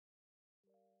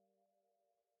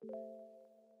Hello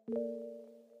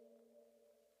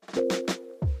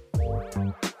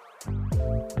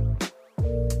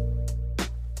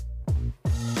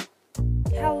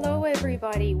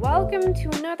everybody, welcome to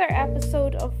another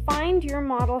episode of Find Your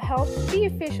Model Health, the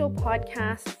official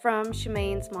podcast from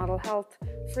Shemaine's Model Health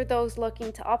for those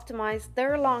looking to optimize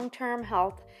their long-term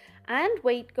health and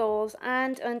weight goals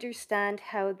and understand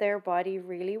how their body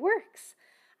really works.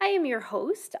 I am your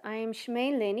host, I am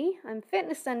Shemaine Linney. I'm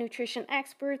fitness and nutrition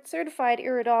expert, certified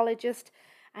iridologist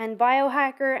and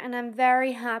biohacker, and I'm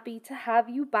very happy to have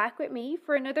you back with me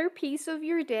for another piece of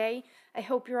your day. I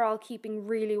hope you're all keeping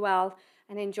really well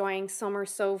and enjoying summer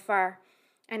so far.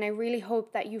 And I really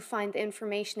hope that you find the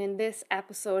information in this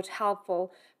episode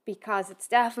helpful because it's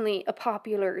definitely a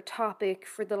popular topic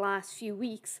for the last few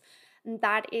weeks, and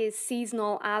that is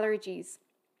seasonal allergies.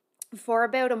 For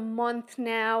about a month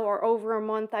now, or over a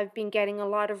month, I've been getting a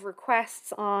lot of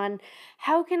requests on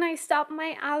how can I stop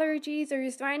my allergies, or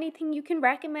is there anything you can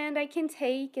recommend I can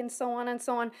take, and so on and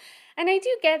so on. And I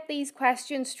do get these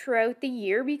questions throughout the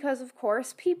year because, of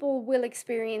course, people will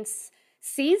experience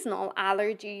seasonal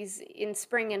allergies in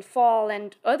spring and fall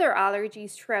and other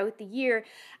allergies throughout the year,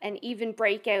 and even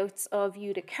breakouts of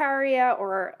urticaria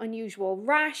or unusual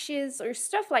rashes or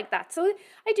stuff like that. So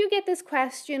I do get this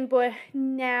question, but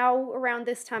now around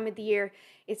this time of the year,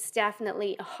 it's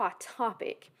definitely a hot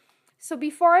topic. So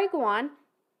before I go on,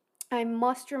 I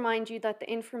must remind you that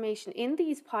the information in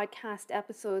these podcast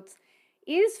episodes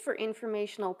is for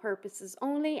informational purposes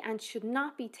only and should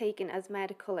not be taken as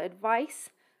medical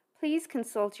advice. Please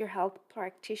consult your health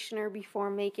practitioner before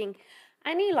making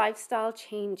any lifestyle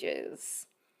changes.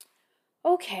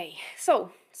 Okay,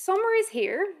 so summer is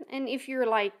here, and if you're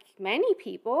like many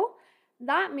people,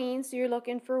 that means you're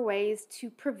looking for ways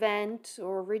to prevent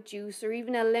or reduce or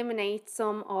even eliminate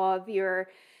some of your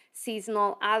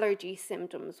seasonal allergy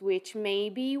symptoms, which may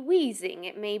be wheezing,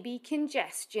 it may be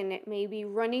congestion, it may be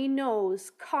runny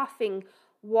nose, coughing,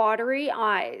 watery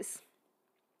eyes.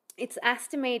 It's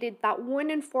estimated that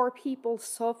 1 in 4 people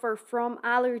suffer from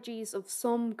allergies of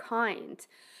some kind.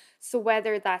 So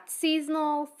whether that's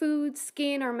seasonal, food,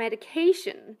 skin, or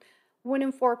medication, 1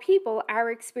 in 4 people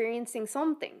are experiencing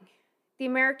something. The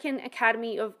American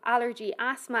Academy of Allergy,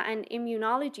 Asthma, and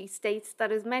Immunology states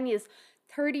that as many as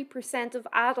 30% of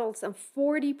adults and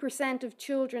 40% of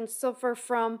children suffer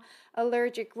from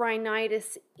allergic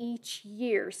rhinitis each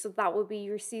year. So that would be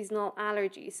your seasonal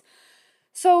allergies.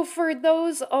 So for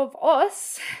those of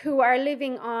us who are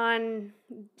living on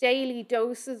daily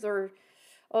doses or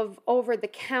of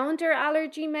over-the-counter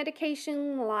allergy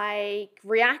medication like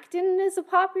Reactine is a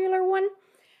popular one,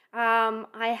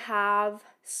 I have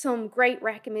some great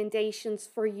recommendations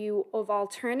for you of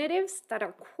alternatives that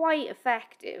are quite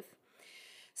effective.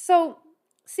 So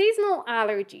seasonal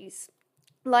allergies,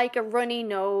 like a runny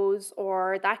nose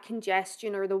or that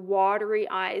congestion or the watery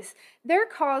eyes, they're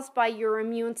caused by your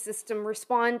immune system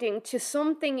responding to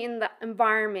something in the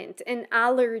environment, an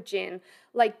allergen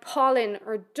like pollen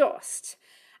or dust.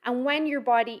 And when your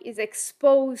body is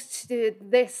exposed to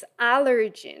this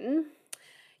allergen,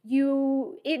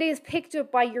 it is picked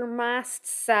up by your mast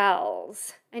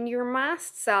cells. And your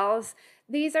mast cells,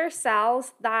 these are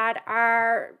cells that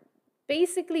are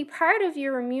basically part of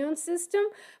your immune system,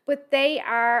 but they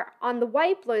are on the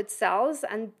white blood cells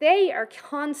and they are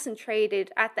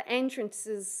concentrated at the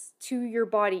entrances to your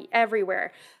body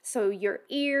everywhere. So your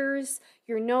ears,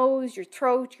 your nose, your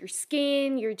throat, your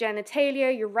skin, your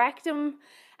genitalia, your rectum.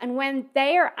 And when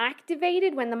they are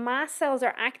activated, when the mast cells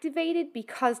are activated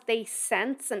because they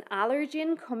sense an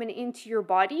allergen coming into your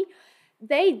body,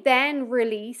 they then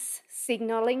release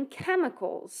signaling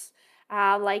chemicals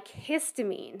like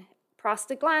histamine,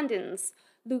 prostaglandins,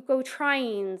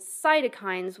 leukotrienes,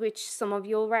 cytokines, which some of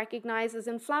you'll recognize as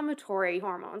inflammatory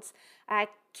hormones,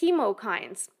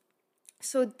 chemokines.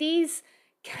 So these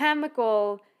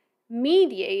chemical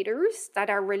mediators that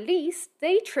are released,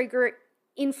 they trigger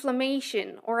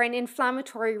inflammation or an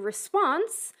inflammatory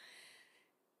response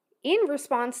in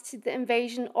response to the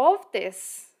invasion of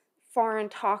this foreign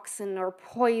toxin or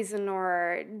poison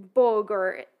or bug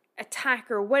or attack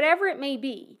or whatever it may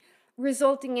be,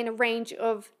 resulting in a range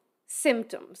of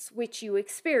symptoms which you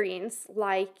experience,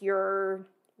 like your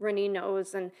runny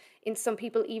nose and in some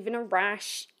people even a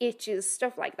rash, itches,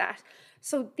 stuff like that.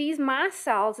 So these mast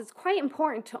cells, it's quite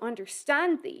important to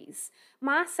understand these.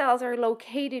 Mast cells are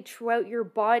located throughout your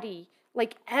body,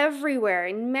 like everywhere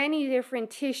in many different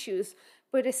tissues,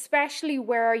 but especially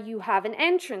where you have an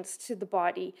entrance to the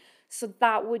body. So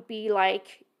that would be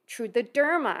like through the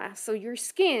derma, so your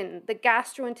skin, the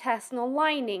gastrointestinal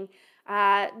lining,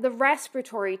 the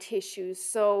respiratory tissues,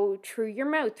 so through your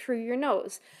mouth, through your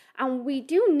nose. And we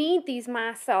do need these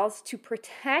mast cells to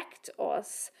protect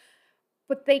us,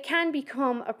 but they can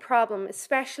become a problem,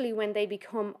 especially when they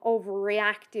become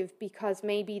overreactive because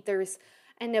maybe there's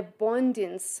an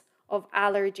abundance of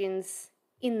allergens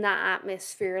in that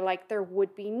atmosphere, like there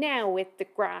would be now with the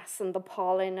grass and the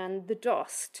pollen and the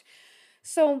dust.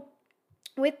 So,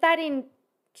 with that in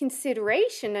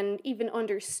consideration and even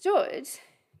understood,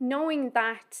 knowing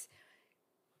that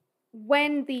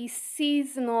when these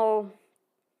seasonal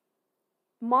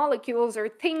molecules or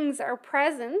things are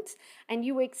present and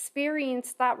you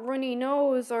experience that runny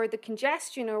nose or the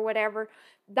congestion or whatever,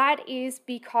 that is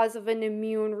because of an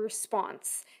immune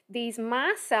response. These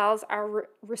mast cells are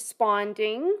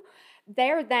responding.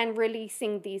 They're then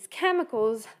releasing these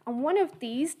chemicals, and one of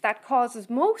these that causes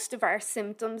most of our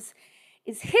symptoms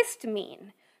is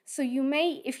histamine. So you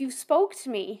may, if you spoke to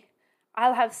me,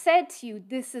 I'll have said to you,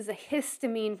 this is a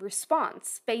histamine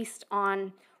response based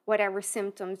on whatever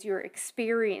symptoms you're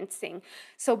experiencing.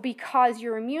 So because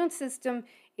your immune system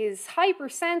is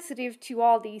hypersensitive to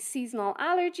all these seasonal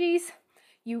allergies,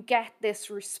 you get this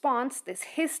response, this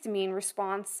histamine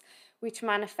response, which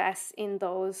manifests in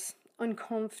those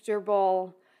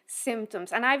uncomfortable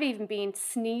symptoms. And I've even been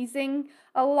sneezing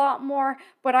a lot more,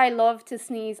 but I love to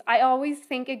sneeze. I always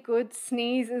think a good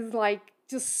sneeze is like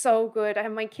just so good.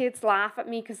 And my kids laugh at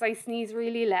me because I sneeze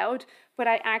really loud, but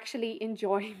I actually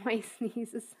enjoy my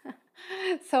sneezes.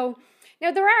 So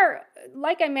now there are,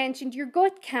 like I mentioned, your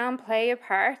gut can play a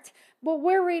part, but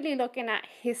we're really looking at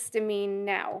histamine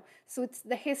now. So it's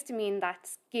the histamine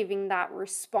that's giving that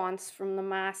response from the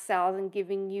mast cells and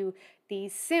giving you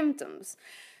these symptoms.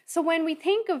 So when we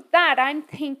think of that, I'm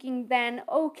thinking then,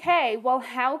 okay, well,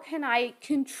 how can I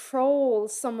control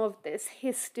some of this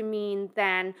histamine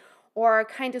then, or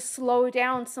kind of slow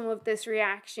down some of this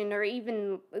reaction, or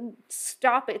even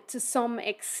stop it to some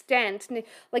extent?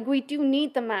 Like, we do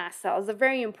need the mast cells. They're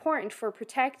very important for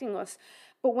protecting us.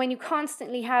 But when you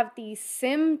constantly have these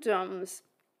symptoms,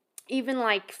 even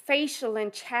like facial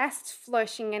and chest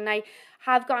flushing, and I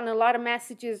have gotten a lot of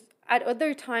messages at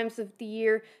other times of the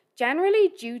year,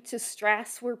 generally due to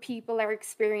stress, where people are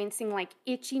experiencing like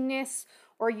itchiness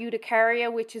or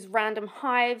urticaria, which is random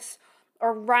hives,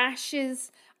 or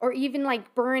rashes, or even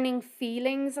like burning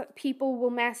feelings. People will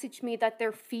message me that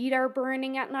their feet are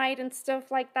burning at night and stuff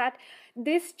like that.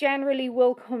 This generally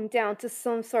will come down to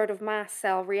some sort of mast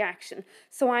cell reaction.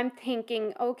 So I'm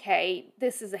thinking, okay,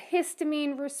 this is a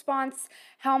histamine response.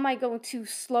 How am I going to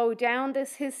slow down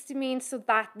this histamine so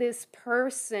that this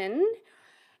person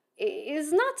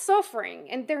is not suffering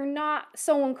and they're not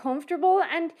so uncomfortable?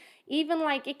 And even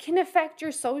like it can affect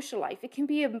your social life. It can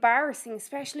be embarrassing,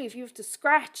 especially if you have to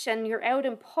scratch and you're out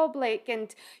in public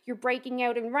and you're breaking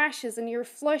out in rashes and you're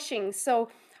flushing. So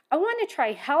I want to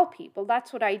try help people.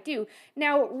 That's what I do.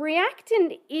 Now,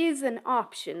 Reactine is an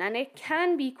option and it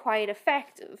can be quite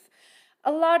effective.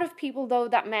 A lot of people, though,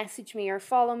 that message me or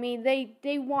follow me,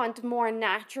 they want more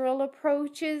natural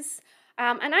approaches.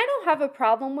 And I don't have a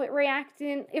problem with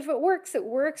Reactine. If it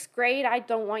works great. I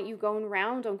don't want you going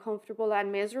around uncomfortable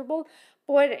and miserable.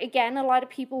 But again, a lot of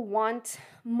people want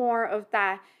more of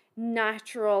that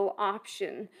natural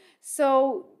option.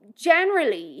 So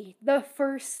generally, the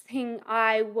first thing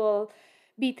I will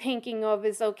be thinking of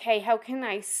is, okay, how can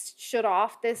I shut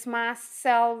off this mast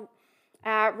cell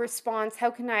response?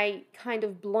 How can I kind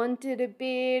of blunt it a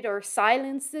bit or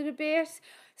silence it a bit?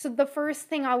 So the first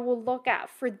thing I will look at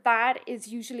for that is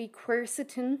usually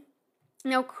quercetin.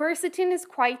 Now, quercetin is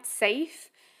quite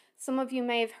safe. Some of you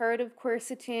may have heard of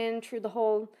quercetin through the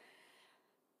whole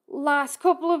last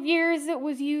couple of years. It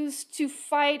was used to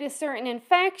fight a certain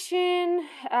infection.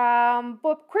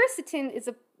 But quercetin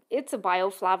it's a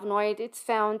bioflavonoid. It's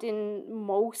found in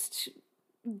most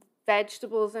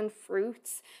vegetables and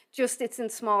fruits. Just it's in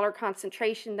smaller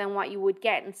concentration than what you would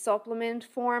get in supplement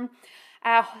form.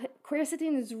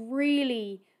 Quercetin is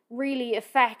really, really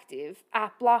effective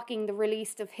at blocking the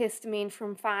release of histamine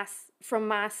from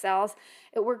mast cells.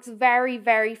 It works very,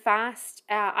 very fast.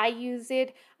 I use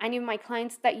it. Any of my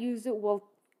clients that use it will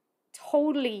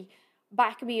totally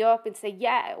back me up and say,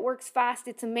 yeah, it works fast.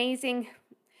 It's amazing.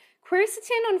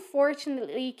 Quercetin,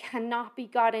 unfortunately, cannot be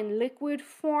got in liquid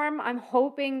form. I'm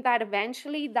hoping that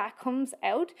eventually that comes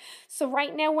out. So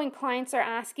right now, when clients are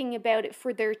asking about it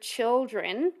for their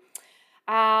children,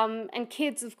 And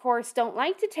kids, of course, don't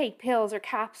like to take pills or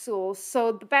capsules.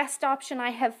 So the best option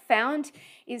I have found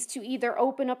is to either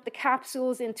open up the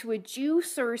capsules into a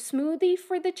juice or a smoothie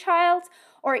for the child,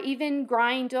 or even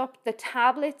grind up the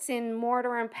tablets in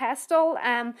mortar and pestle.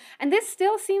 And this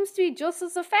still seems to be just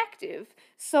as effective.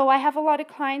 So I have a lot of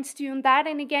clients doing that.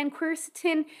 And again,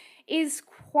 quercetin is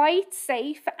quite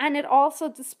safe, and it also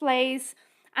displays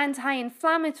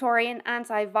anti-inflammatory and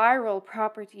antiviral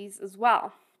properties as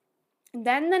well.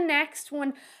 Then the next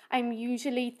one I'm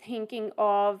usually thinking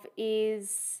of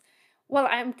is, well,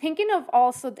 I'm thinking of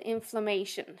also the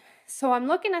inflammation. So I'm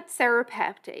looking at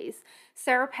serrapeptase.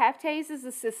 Serrapeptase is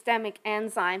a systemic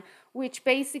enzyme, which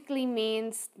basically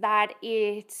means that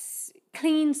it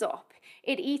cleans up.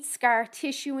 It eats scar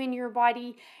tissue in your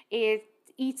body. It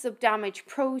eats up damaged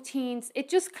proteins. It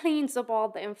just cleans up all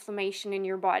the inflammation in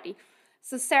your body.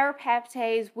 So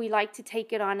serrapeptase, we like to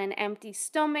take it on an empty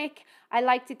stomach. I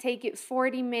like to take it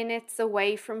 40 minutes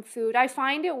away from food. I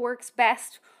find it works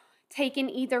best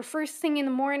taken either first thing in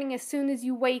the morning as soon as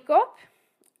you wake up,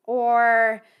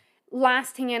 or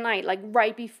last thing at night, like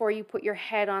right before you put your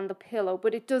head on the pillow.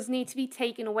 But it does need to be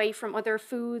taken away from other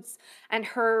foods and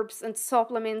herbs and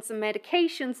supplements and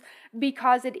medications,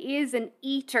 because it is an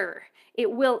eater.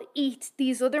 It will eat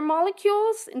these other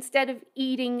molecules instead of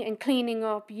eating and cleaning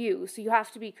up you. So you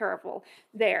have to be careful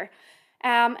there.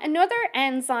 Another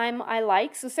enzyme I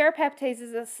like, so serrapeptase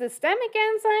is a systemic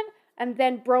enzyme, and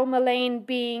then bromelain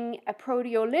being a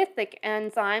proteolytic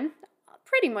enzyme,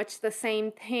 pretty much the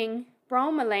same thing.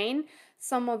 Bromelain,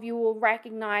 some of you will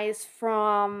recognize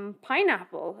from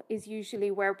pineapple, is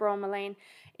usually where bromelain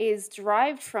is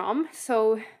derived from.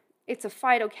 So it's a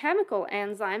phytochemical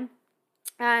enzyme,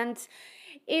 and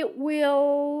it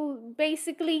will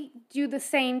basically do the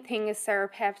same thing as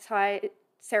serrapeptase.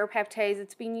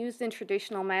 It's been used in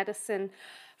traditional medicine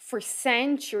for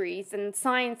centuries, and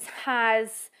science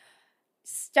has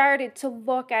started to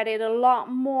look at it a lot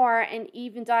more and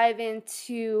even dive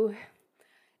into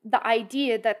the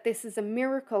idea that this is a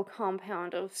miracle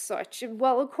compound of such.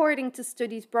 Well, according to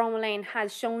studies, bromelain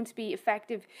has shown to be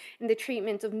effective in the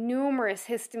treatment of numerous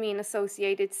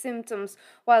histamine-associated symptoms,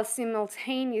 while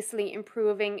simultaneously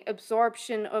improving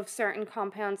absorption of certain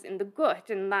compounds in the gut,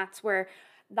 and that's where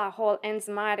that whole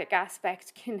enzymatic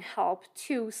aspect can help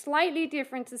too. Slightly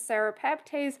different to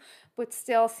serrapeptase, but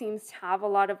still seems to have a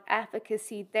lot of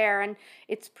efficacy there, and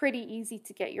it's pretty easy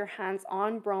to get your hands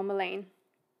on bromelain.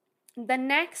 The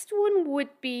next one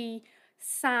would be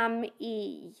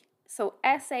SAMe. So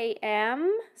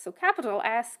SAM, so capital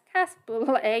S,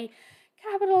 capital A,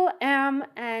 capital M,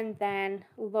 and then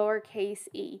lowercase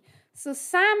e. So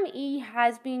SAMe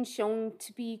has been shown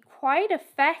to be quite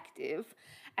effective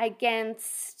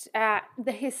against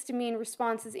the histamine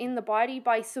responses in the body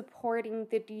by supporting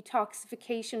the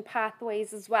detoxification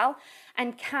pathways as well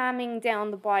and calming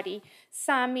down the body.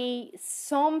 SAMe,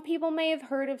 some people may have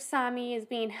heard of SAMe as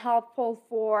being helpful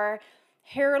for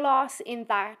hair loss in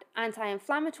that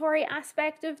anti-inflammatory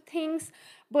aspect of things,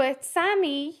 but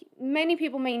SAMe, many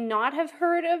people may not have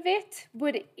heard of it,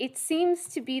 but it seems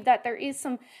to be that there is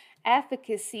some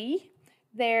efficacy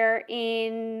there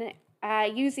in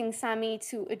using SAMe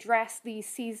to address these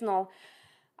seasonal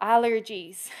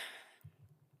allergies.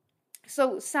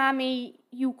 So SAMe,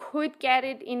 you could get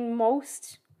it in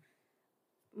most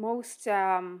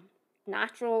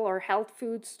natural or health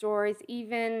food stores,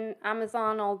 even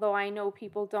Amazon, although I know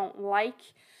people don't like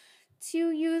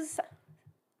to use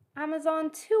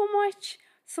Amazon too much.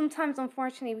 Sometimes,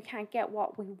 unfortunately, we can't get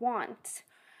what we want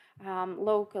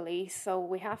locally, so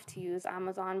we have to use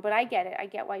Amazon. But I get it. I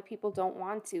get why people don't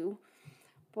want to.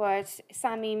 But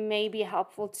SAMe may be a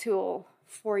helpful tool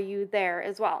for you there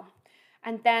as well.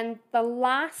 And then the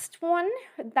last one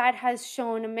that has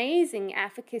shown amazing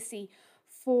efficacy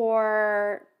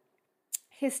for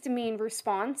histamine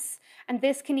response, and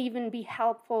this can even be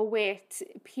helpful with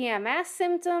PMS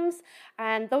symptoms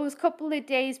and those couple of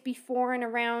days before and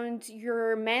around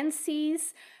your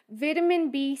menses.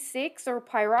 Vitamin B6 or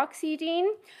pyroxidine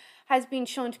has been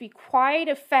shown to be quite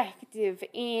effective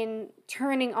in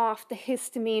turning off the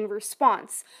histamine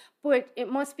response. But it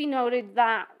must be noted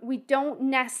that we don't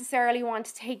necessarily want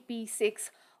to take B6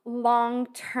 long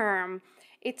term.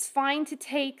 It's fine to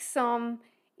take some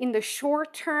in the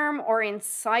short term or in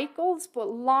cycles, but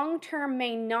long term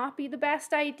may not be the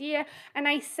best idea. And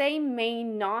I say may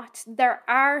not. There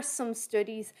are some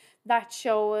studies that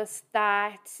show us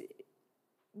that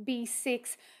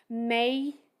B6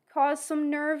 may cause some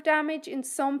nerve damage in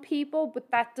some people, but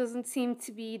that doesn't seem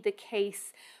to be the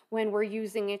case when we're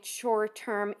using it short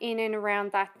term in and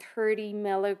around that 30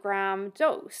 milligram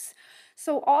dose.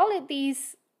 So all of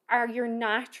these are your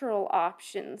natural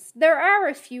options. There are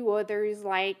a few others,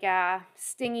 like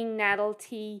stinging nettle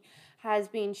tea has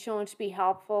been shown to be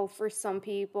helpful for some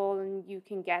people, and you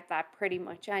can get that pretty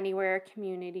much anywhere.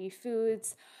 Community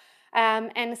foods.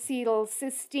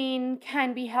 N-acetylcysteine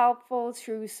can be helpful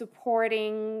through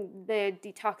supporting the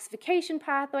detoxification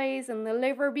pathways in the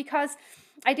liver, because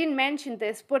I didn't mention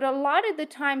this, but a lot of the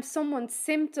time someone's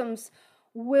symptoms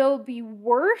will be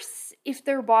worse if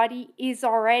their body is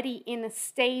already in a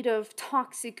state of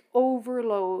toxic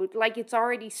overload, like it's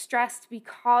already stressed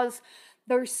because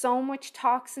there's so much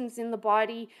toxins in the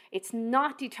body. It's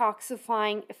not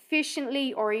detoxifying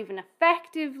efficiently or even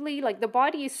effectively. Like the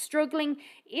body is struggling,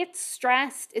 it's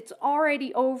stressed, it's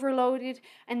already overloaded,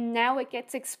 and now it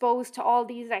gets exposed to all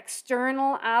these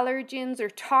external allergens or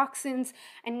toxins,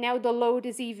 and now the load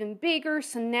is even bigger,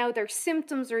 so now their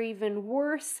symptoms are even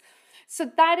worse. So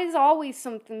that is always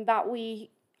something that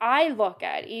I look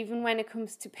at, even when it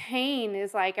comes to pain,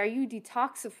 is like, are you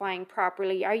detoxifying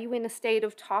properly? Are you in a state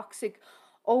of toxic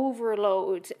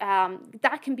overload?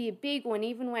 That can be a big one,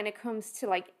 even when it comes to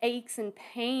like aches and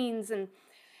pains and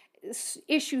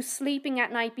issues sleeping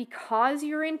at night because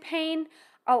you're in pain.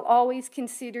 I'll always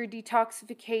consider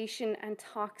detoxification and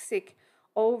toxic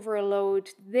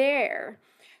overload there.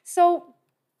 So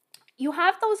you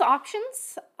have those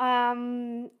options.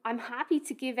 I'm happy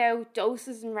to give out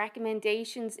doses and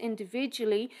recommendations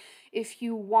individually. If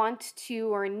you want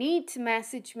to or need to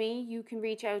message me, you can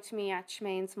reach out to me at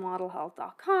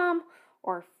shamainsmodelhealth.com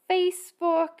or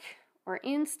Facebook or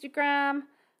Instagram.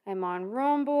 I'm on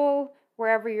Rumble.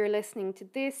 Wherever you're listening to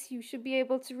this, you should be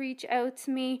able to reach out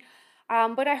to me.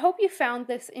 But I hope you found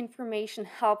this information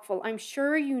helpful. I'm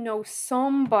sure you know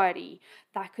somebody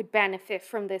that could benefit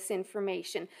from this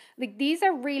information. Like, these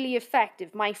are really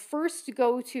effective. My first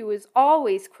go-to is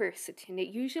always quercetin.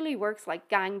 It usually works like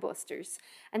gangbusters.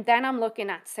 And then I'm looking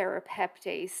at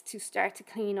serrapeptase to start to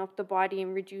clean up the body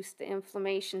and reduce the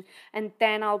inflammation. And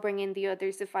then I'll bring in the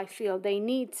others if I feel they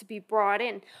need to be brought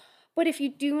in. But if you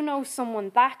do know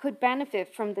someone that could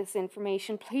benefit from this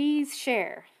information, please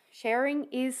share. Sharing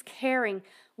is caring.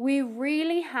 We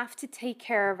really have to take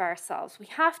care of ourselves. We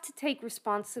have to take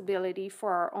responsibility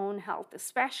for our own health,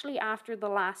 especially after the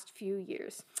last few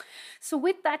years. So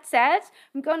with that said,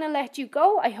 I'm going to let you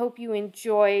go. I hope you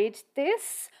enjoyed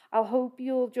this. I hope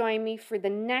you'll join me for the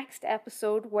next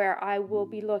episode, where I will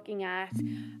be looking at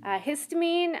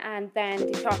histamine and then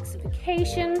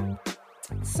detoxification.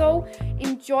 So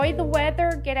enjoy the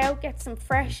weather, get out, get some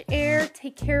fresh air,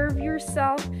 take care of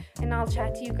yourself, and I'll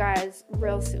chat to you guys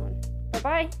real soon.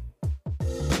 Bye-bye.